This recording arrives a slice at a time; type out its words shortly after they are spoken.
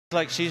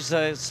Like she's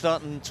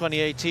starting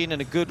 2018 in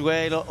a good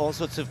way. All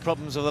sorts of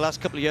problems over the last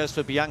couple of years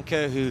for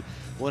Bianca, who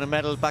won a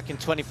medal back in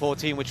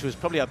 2014, which was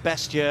probably her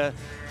best year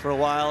for a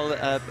while,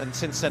 and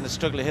since then has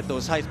struggled to hit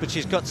those heights. But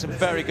she's got some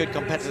very good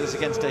competitors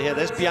against her here.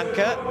 There's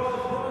Bianca,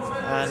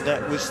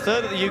 and was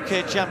third at the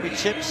UK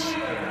Championships,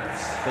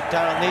 but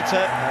Daryl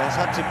Nita has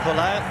had to pull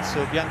out,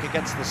 so Bianca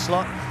gets the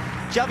slot.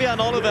 Javianne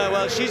Oliver,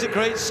 well, she's a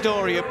great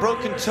story. A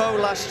broken toe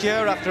last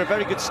year after a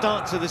very good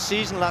start to the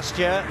season last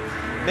year.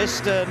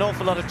 Missed an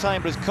awful lot of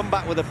time, but has come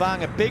back with a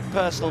bang. A big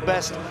personal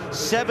best,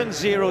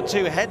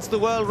 7:02. Heads the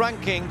world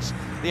rankings,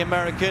 the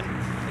American.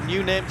 A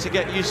new name to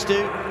get used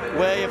to.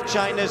 Way of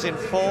China's in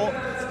 4.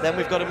 Then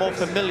we've got a more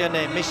familiar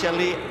name, Michelle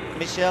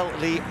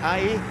Lee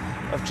Ai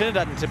of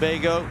Trinidad and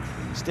Tobago.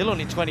 Still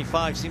only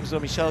 25. Seems as though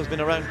Michelle's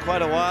been around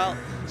quite a while.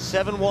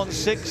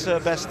 7:16, her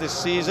best this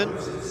season.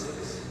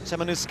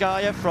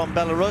 Semenukskaya from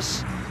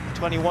Belarus,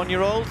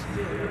 21-year-old.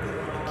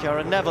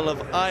 Kiara Neville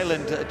of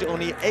Ireland,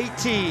 only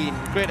 18.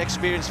 Great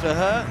experience for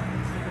her.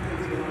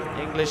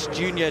 English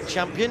junior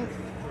champion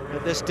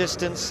at this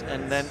distance.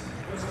 And then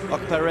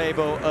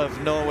Okparebo of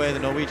Norway, the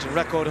Norwegian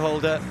record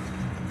holder.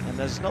 And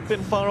has not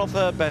been far off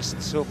her best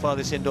so far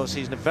this indoor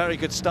season. A very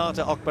good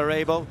starter,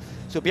 Okparebo.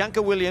 So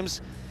Bianca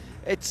Williams,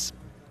 it's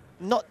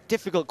not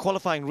difficult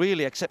qualifying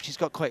really, except she's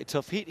got quite a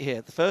tough heat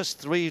here. The first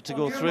 3 to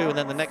go through, and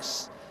then the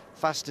next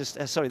fastest,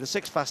 the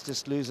 6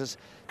 fastest losers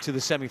to the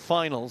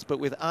semi-finals. But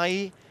with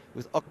Ai,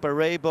 with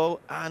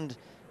Okparebo and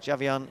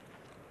Javianne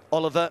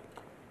Oliver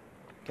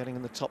getting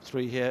in the top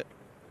 3 here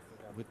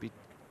would be,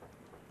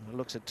 it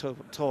looks a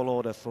tall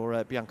order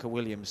for Bianca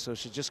Williams. So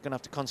she's just going to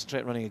have to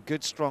concentrate on running a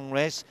good, strong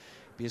race,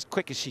 be as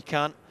quick as she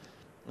can,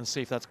 and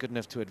see if that's good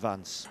enough to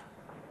advance.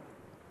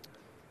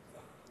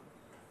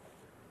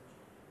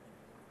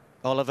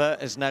 Oliver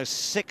is now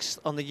 6th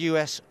on the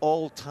US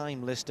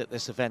all-time list at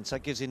this event. So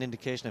that gives you an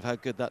indication of how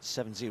good that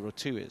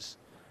 7:02 is.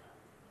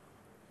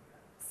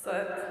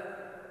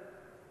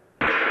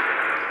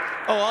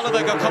 Oh,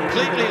 Oliver got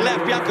completely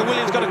left. Bianca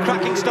Williams got a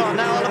cracking start.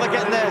 Now Oliver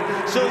getting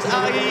there. So is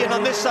Ai, and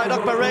on this side,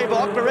 Okparebo.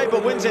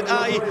 Okparebo wins it,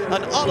 Ai,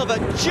 and Oliver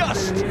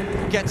just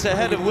gets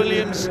ahead of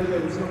Williams.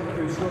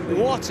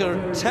 What a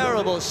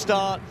terrible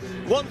start.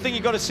 One thing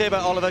you've got to say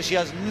about Oliver, she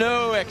has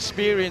no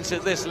experience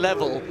at this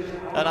level,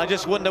 and I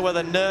just wonder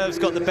whether nerves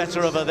got the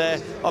better of her there.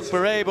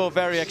 Okparebo,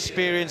 very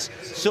experienced.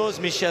 So is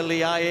Michelle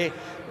Lee Ai.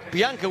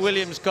 Bianca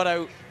Williams got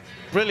out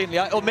brilliantly,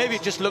 or maybe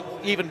it just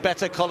looked even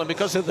better, Colin,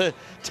 because of the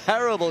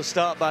terrible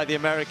start by the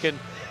American.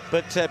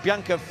 But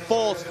Bianca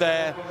 4th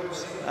there,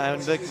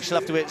 and she'll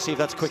have to wait and see if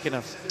that's quick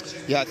enough.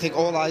 Yeah, I think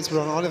all eyes were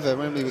on Oliver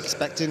when we were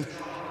expecting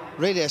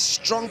really a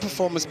strong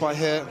performance by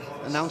her,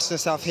 announcing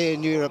herself here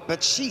in Europe,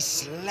 but she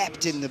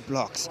slept in the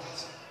blocks.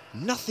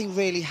 Nothing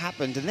really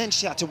happened, and then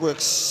she had to work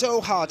so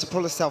hard to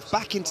pull herself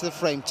back into the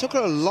frame. Took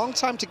her a long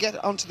time to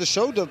get onto the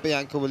shoulder of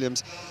Bianca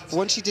Williams, but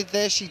when she did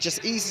there, she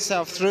just eased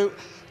herself through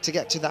to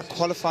get to that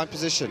qualifying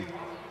position.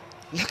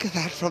 Look at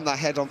that from that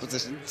head-on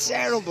position.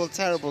 Terrible,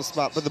 terrible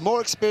spot. But the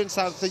more experienced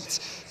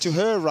athletes to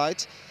her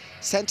right,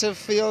 centre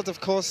field,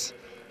 of course,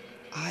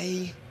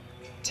 Ai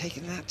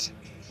taking that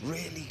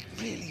really,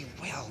 really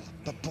well.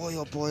 But boy,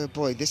 oh boy, oh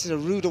boy, this is a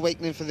rude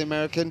awakening for the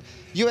American.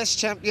 US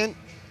champion,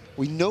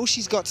 we know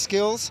she's got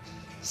skills.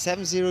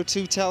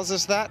 7:02 tells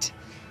us that.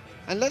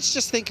 And let's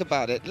just think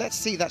about it. Let's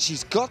see that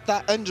she's got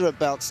that under her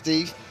belt,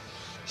 Steve.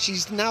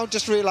 She's now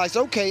just realised,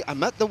 okay,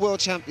 I'm at the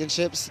World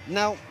Championships.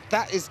 Now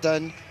that is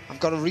done. I've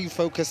got to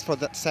refocus for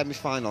that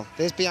semi-final.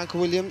 There's Bianca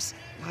Williams.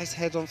 Nice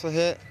head-on for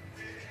her.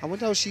 I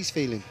wonder how she's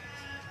feeling.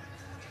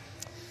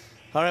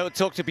 All right, we'll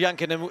talk to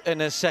Bianca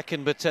in a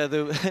second, but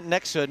the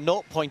next to her,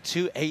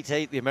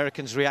 0.288, the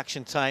Americans'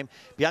 reaction time.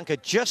 Bianca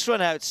just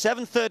run out,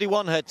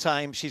 7:31 her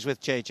time. She's with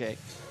JJ.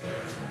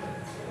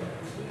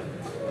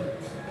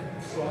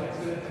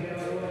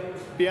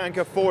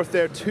 Bianca 4th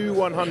there, 2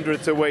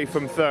 100ths away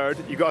from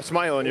 3rd. You got a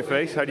smile on your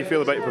face. How do you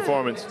feel about your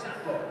performance?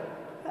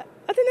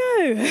 I don't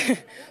know.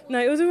 No,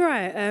 it was all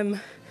right.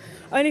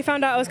 I only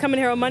found out I was coming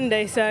here on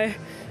Monday, so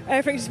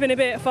everything's just been a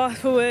bit fast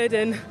forward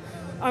and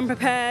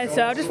unprepared.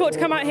 So I just thought to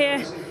come out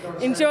here,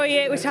 enjoy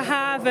it, which I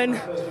have, and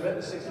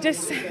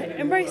just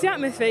embrace the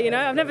atmosphere, you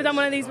know. I've never done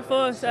one of these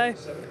before, so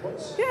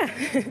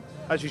yeah.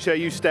 As you say,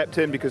 you stepped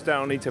in because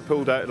Daryl Nita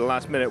pulled out at the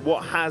last minute.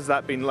 What has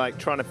that been like,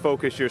 trying to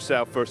focus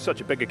yourself for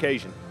such a big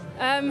occasion?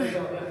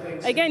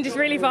 Again, just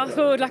really fast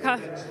forward. Like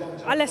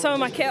I left some of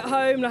my kit at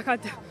home. Like I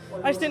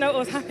just didn't know what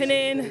was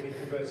happening.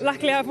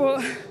 Luckily, I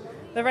brought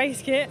the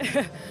race kit.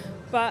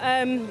 But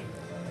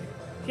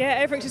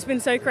yeah, everything's just been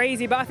so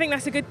crazy. But I think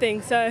that's a good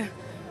thing. So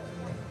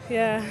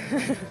yeah.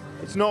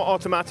 It's not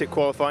automatic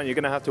qualifying. You're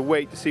going to have to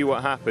wait to see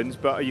what happens.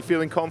 But are you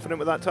feeling confident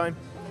with that time?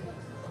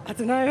 I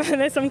don't know.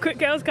 There's some quick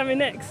girls coming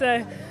next.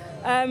 So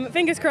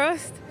fingers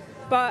crossed.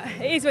 But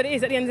it is what it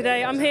is. At the end of the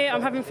day, I'm here.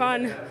 I'm having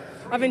fun.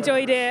 I've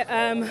enjoyed it.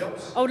 I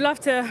would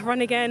love to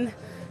run again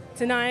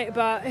tonight,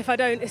 but if I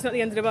don't, it's not the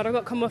end of the world. I've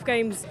got Commonwealth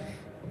Games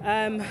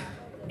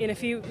in a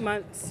few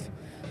months.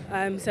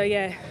 So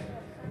yeah,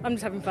 I'm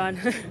just having fun.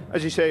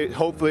 As you say,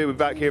 hopefully we're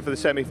back here for the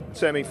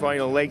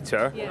semi-final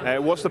later. Yeah.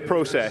 What's the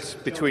process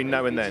between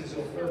now and then?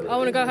 I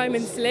want to go home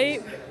and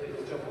sleep.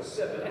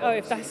 Oh,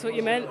 if that's what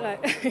you meant.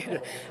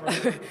 Like,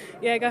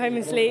 yeah, go home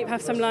and sleep,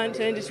 have some lunch,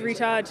 and just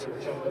recharge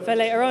for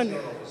later on.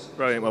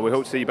 Brilliant. Well, we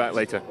hope to see you back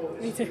later.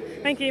 Me too.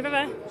 Thank you.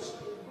 Bye-bye.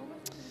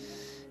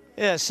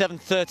 Yeah,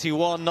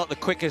 7:31, not the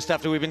quickest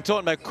after we've been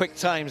talking about quick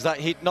times. That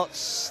heat, not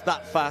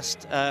that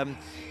fast.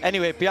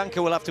 Anyway,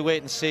 Bianca will have to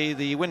wait and see.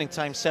 The winning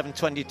time,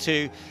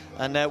 7:22.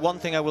 And one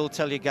thing I will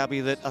tell you,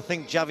 Gabby, that I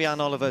think Javianne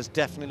Oliver's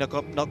definitely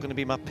not going to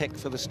be my pick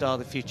for the Star of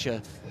the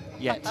Future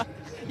yet.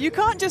 You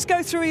can't just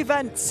go through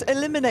events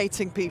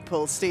eliminating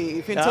people,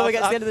 Steve, until we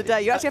get to the end of the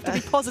day. You actually have to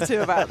be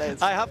positive about this.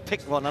 I have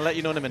picked one. I'll let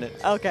you know in a minute.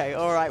 Okay,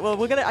 all right. Well,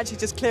 we're going to actually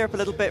just clear up a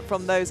little bit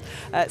from those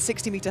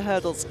 60-metre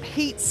hurdles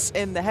heats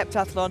in the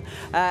pentathlon.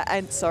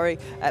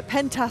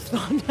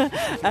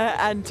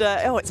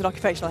 Oh, it's an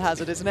occupational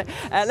hazard, isn't it?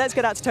 Let's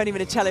get out to Tony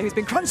Minicello, who's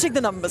been crunching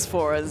the numbers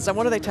for us. And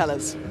what do they tell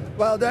us?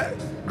 Well,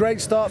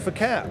 great start for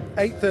Kat.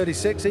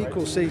 8:36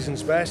 equals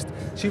season's best.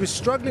 She was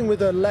struggling with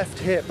her left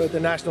hip at the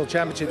national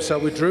championships, so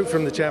withdrew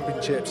from the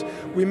championships.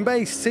 We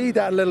may see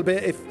that a little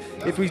bit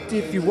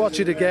if you watch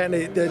it again.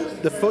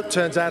 The foot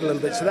turns out a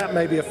little bit, so that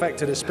maybe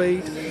affected her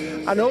speed.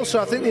 And also,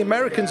 I think the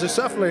Americans are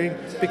suffering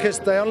because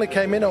they only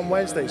came in on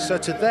Wednesday. So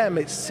to them,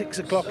 it's 6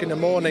 o'clock in the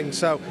morning.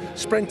 So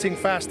sprinting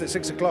fast at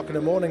 6 o'clock in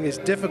the morning is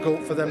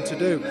difficult for them to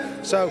do.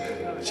 So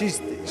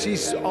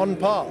she's on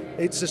par.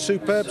 It's a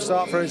superb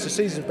start for her. It's the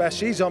season's best.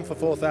 She's on for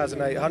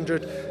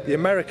 4,800. The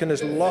American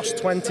has lost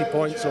 20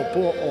 points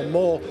or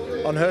more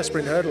on her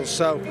sprint hurdles.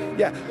 So,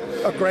 yeah,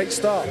 a great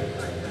start.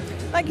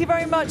 Thank you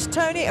very much,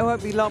 Tony. It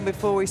won't be long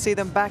before we see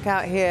them back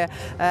out here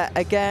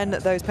again,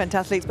 those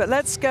pentathletes. But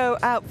let's go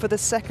out for the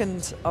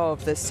second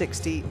of the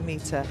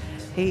 60-metre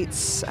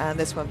heats, and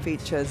this one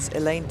features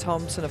Elaine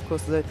Thompson, of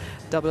course, the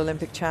double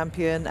Olympic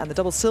champion and the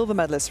double silver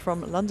medalist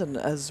from London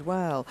as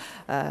well,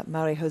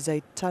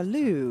 Marie-José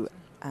Talou,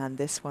 and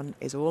this one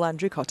is all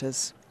Andrew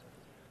Cotter's.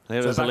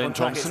 There is Elaine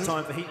Thompson,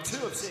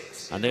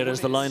 and there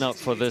is the lineup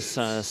for this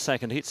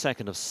second heat,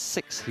 second of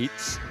 6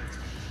 heats.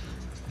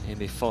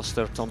 Amy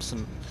Foster,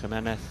 Thompson,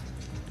 Jimenez,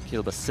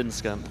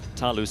 Kilbasinska,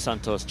 Talou,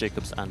 Santos,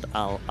 Jacobs, and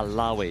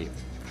Al-Alawi.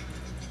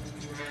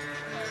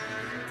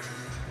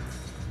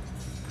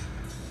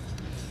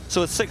 So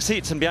with 6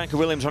 heats and Bianca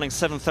Williams running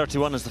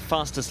 7:31 as the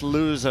fastest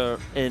loser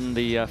in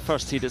the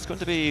first heat, it's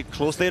going to be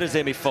close. There is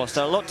Amy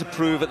Foster, a lot to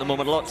prove at the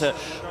moment, a lot of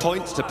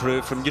points to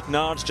prove from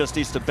Newtownards just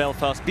east of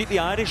Belfast. Beat the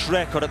Irish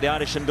record at the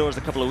Irish Indoors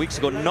a couple of weeks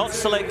ago. Not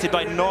selected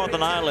by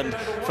Northern Ireland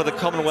for the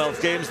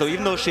Commonwealth Games though,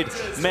 even though she'd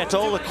met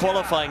all the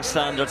qualifying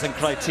standards and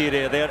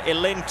criteria there.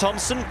 Elaine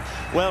Thompson,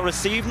 well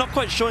received, not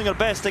quite showing her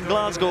best in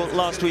Glasgow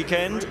last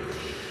weekend.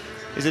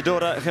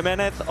 Isadora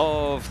Jimenez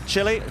of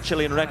Chile,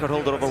 Chilean record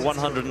holder over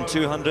 100 and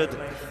 200.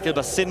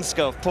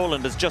 Kilbasinska of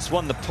Poland has just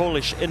won the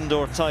Polish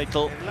indoor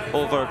title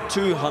over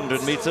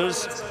 200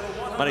 meters.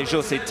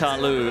 Marie-José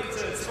Talou,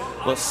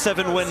 well,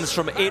 7 wins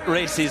from 8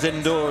 races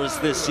indoors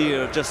this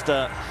year. Just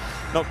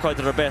not quite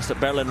at her best at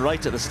Berlin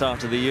right at the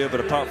start of the year, but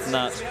apart from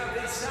that,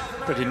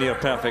 pretty near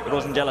perfect.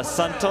 Rosangela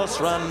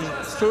Santos ran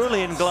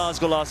poorly in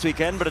Glasgow last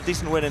weekend, but a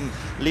decent win in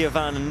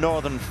Lievan in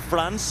northern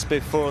France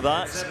before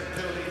that.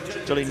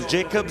 Jolene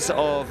Jacobs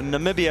of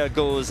Namibia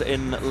goes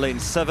in lane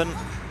 7.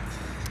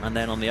 And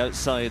then on the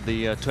outside,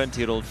 the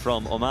 20-year-old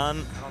from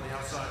Oman,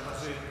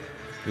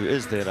 who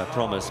is there, I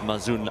promise,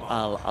 Mazoun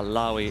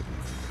Al-Alawi.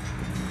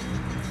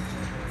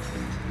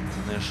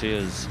 And there she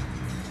is.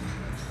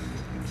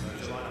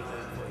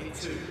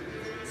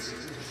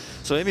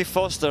 So Amy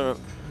Foster,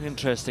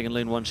 interesting in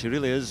lane 1. She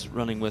really is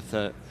running with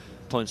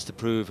points to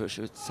prove.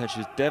 She said she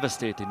was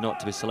devastated not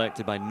to be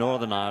selected by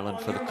Northern Ireland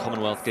for the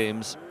Commonwealth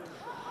Games.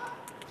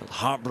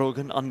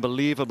 Heartbroken,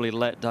 unbelievably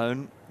let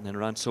down, and then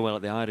ran so well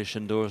at the Irish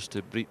Indoors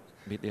to beat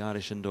the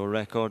Irish Indoor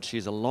record.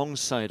 She's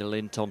alongside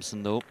Elaine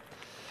Thompson, though,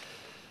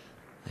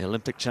 the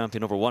Olympic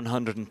champion over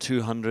 100 and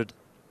 200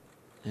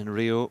 in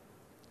Rio.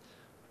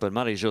 But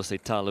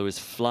Marie-José Talou is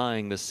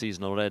flying this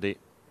season already,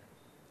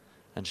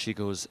 and she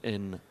goes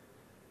in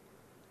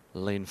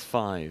lane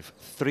 5.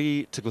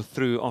 3 to go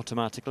through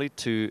automatically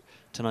to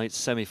tonight's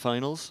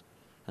semi-finals,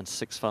 and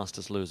 6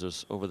 fastest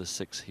losers over the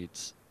 6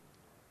 heats.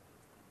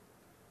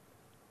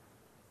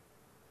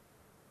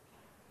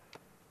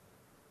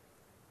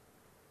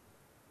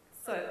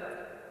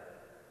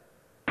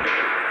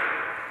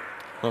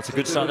 Well, it's a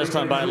good start this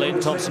time by Elaine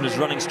Thompson, who's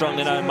running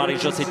strongly now, and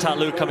Marie-José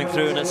Talou coming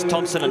through, and it's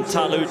Thompson and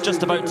Talou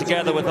just about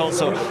together with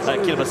also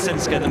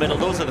Kilbasinska in the middle.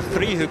 Those are the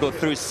 3 who go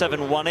through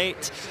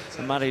 7:18.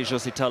 And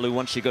Marie-José Talou,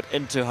 once she got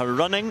into her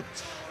running,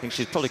 I think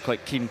she's probably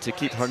quite keen to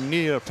keep her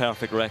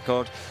near-perfect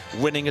record.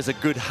 Winning is a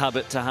good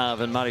habit to have,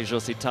 and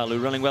Marie-José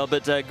Talou running well.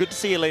 But good to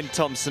see Elaine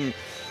Thompson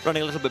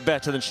running a little bit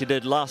better than she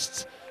did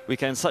last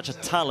weekend. Such a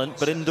talent,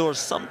 but indoors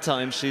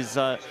sometimes she's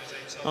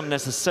not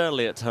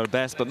necessarily at her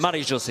best. But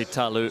Marie-José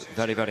Talou,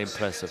 very, very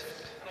impressive.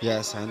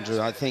 Yes,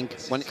 Andrew, I think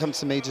when it comes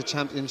to major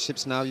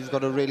championships now, you've got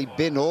to really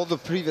bin all the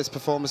previous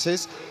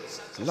performances.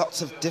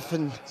 Lots of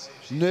different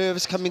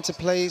nerves come into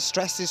play,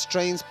 stresses,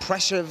 strains,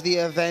 pressure of the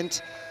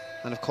event.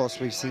 And of course,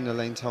 we've seen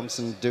Elaine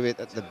Thompson do it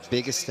at the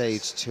biggest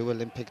stage, 2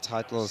 Olympic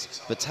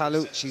titles. But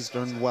Talu, she's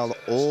done well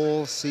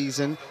all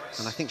season,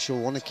 and I think she'll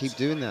want to keep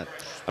doing that.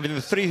 I mean,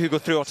 the 3 who go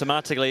through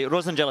automatically,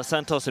 Rosangela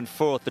Santos in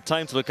 4th. The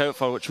time to look out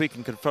for, which we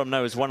can confirm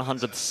now, is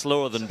 100th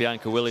slower than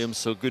Bianca Williams,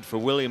 so good for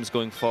Williams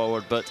going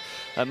forward. But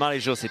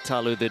Marie-Josée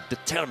Talu, the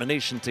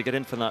determination to get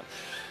in for that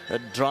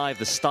drive,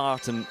 the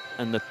start and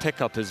the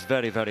pickup is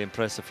very, very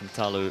impressive from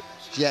Talu.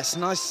 Yes,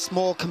 nice,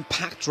 small,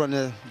 compact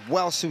runner,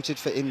 well suited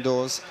for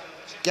indoors.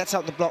 Gets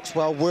out the blocks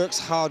well, works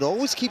hard,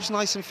 always keeps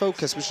nice and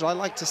focused, which I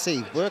like to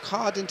see. Work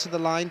hard into the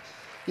line.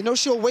 You know,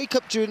 she'll wake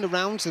up during the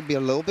rounds and be a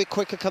little bit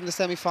quicker come the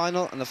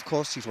semi-final. And of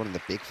course, she's one of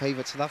the big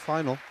favourites for that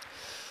final.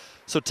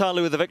 So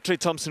Talu with the victory,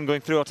 Thompson going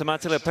through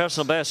automatically. A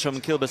personal best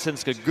from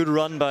Kilbasinska. Good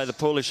run by the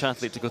Polish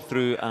athlete to go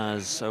through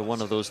as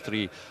one of those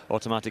 3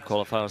 automatic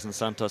qualifiers. And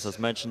Santos, as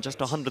mentioned, just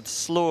 100th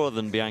slower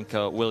than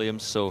Bianca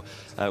Williams. So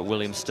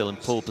Williams still in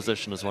pole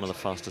position as one of the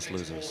fastest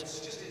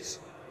losers.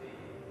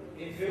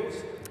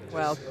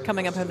 Well,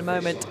 coming up in a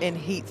moment in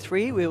Heat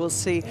 3, we will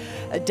see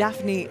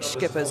Daphne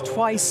Schippers,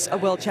 twice a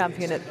world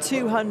champion at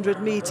 200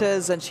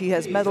 meters, and she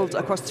has medaled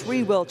across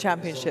 3 world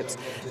championships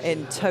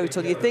in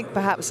total. You'd think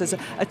perhaps as a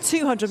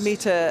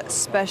 200-meter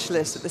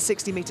specialist that the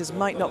 60 meters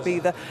might not be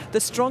the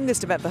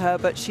strongest event for her,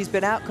 but she's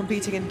been out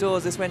competing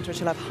indoors this winter and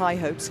she'll have high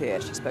hopes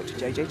here. She spoke to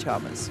JJ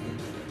Chalmers.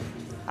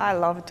 I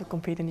love to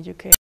compete in the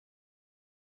UK.